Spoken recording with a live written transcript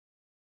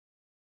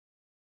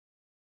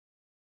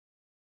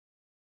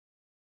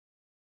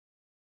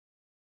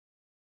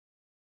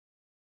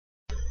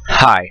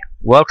Hi,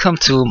 welcome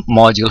to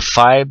Module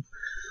 5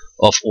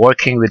 of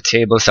Working with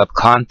Tables of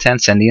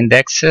Contents and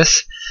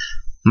Indexes.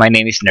 My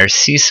name is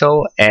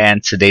Narciso,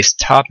 and today's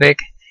topic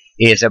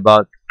is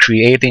about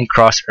creating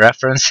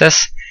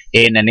cross-references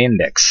in an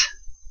index.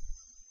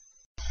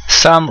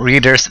 Some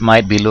readers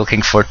might be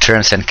looking for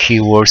terms and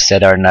keywords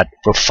that are not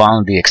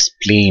profoundly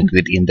explained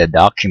within the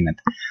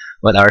document,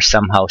 but are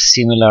somehow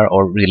similar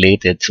or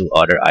related to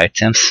other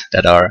items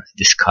that are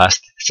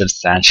discussed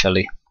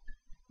substantially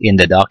in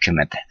the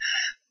document.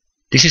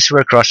 This is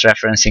where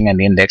cross-referencing an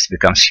index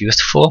becomes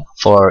useful,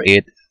 for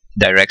it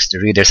directs the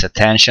reader's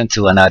attention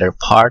to another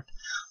part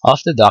of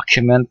the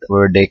document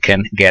where they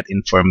can get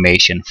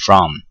information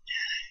from.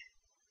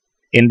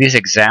 In this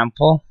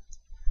example,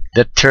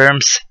 the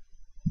terms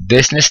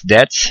business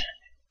debts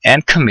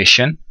and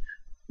commission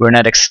were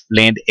not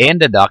explained in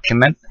the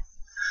document,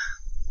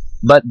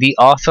 but the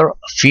author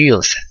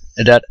feels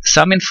that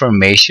some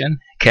information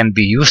can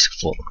be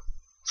useful.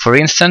 For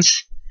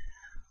instance,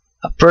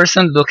 a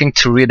person looking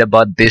to read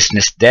about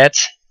business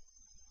debts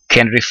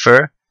can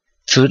refer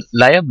to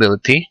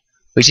liability,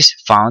 which is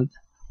found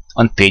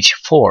on page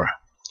 4.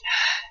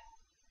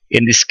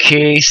 In this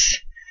case,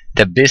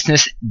 the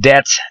business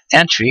debts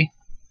entry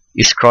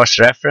is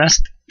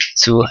cross-referenced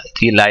to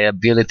the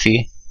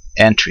liability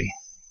entry.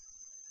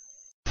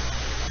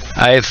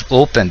 I've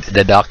opened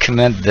the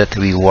document that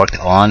we worked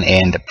on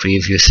in the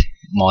previous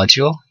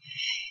module,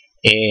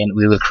 and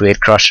we will create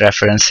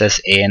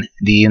cross-references in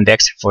the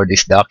index for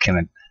this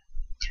document.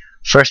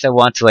 First, I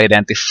want to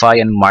identify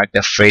and mark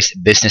the phrase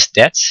business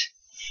debts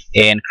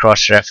and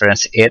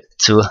cross-reference it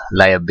to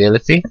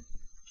liability.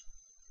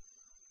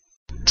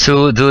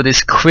 To do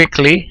this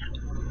quickly,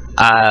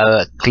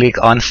 I'll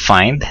click on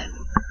Find,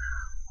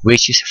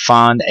 which is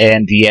found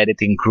in the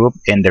editing group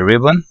in the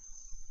ribbon.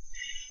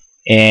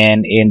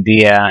 And in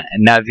the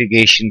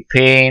navigation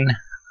pane,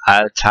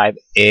 I'll type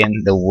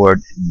in the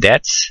word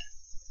debts.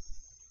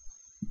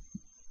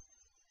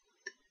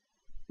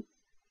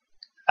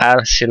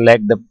 I'll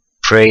select the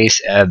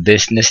phrase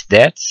business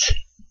debts.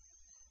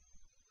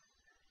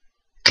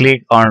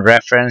 Click on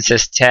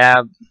References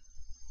tab.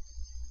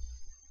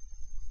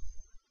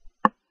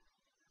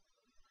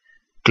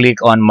 Click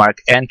on Mark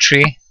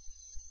Entry.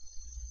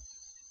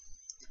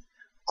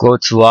 Go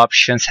to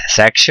Options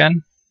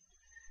section.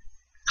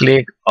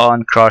 Click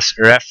on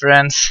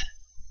Cross-Reference.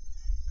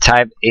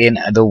 Type in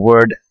the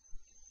word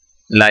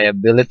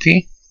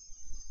liability.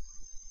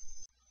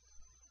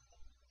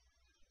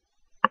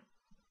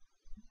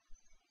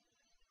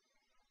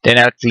 Then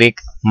I'll click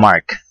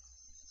Mark.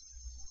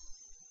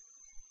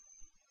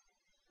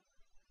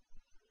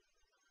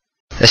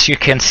 As you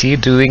can see,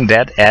 doing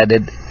that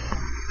added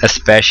a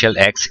special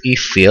XE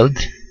field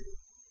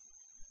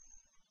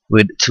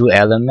with two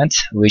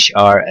elements, which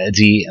are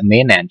the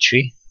main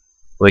entry,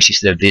 which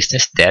is the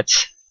business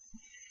debts,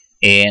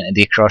 and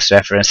the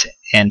cross-reference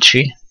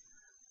entry,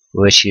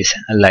 which is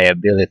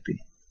liability.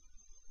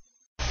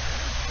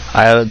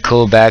 I'll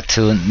go back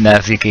to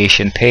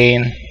navigation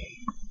pane.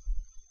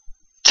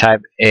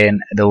 Type in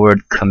the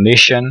word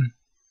commission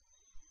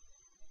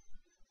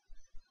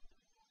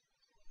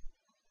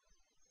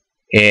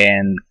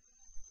and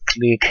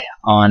click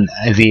on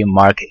the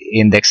Mark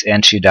Index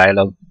Entry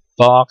dialog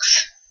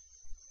box.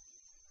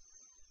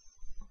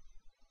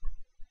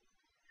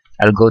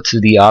 I'll go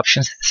to the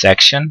Options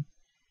section,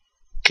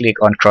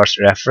 click on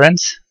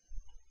Cross-Reference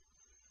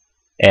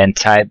and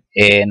type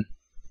in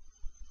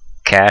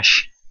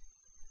cash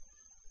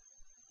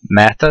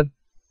method,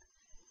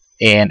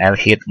 and I'll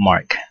hit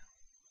Mark.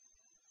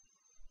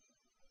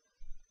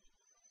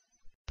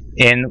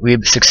 And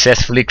we've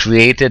successfully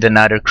created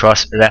another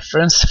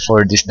cross-reference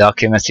for this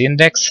document's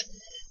index,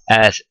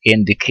 as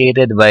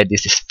indicated by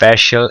this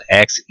special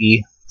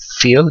XE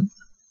field.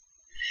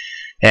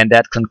 And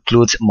that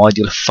concludes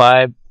Module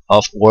 5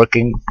 of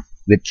Working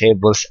with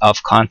Tables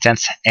of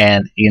Contents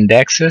and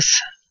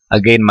Indexes.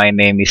 Again, my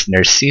name is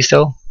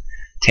Narciso.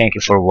 Thank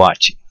you for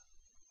watching.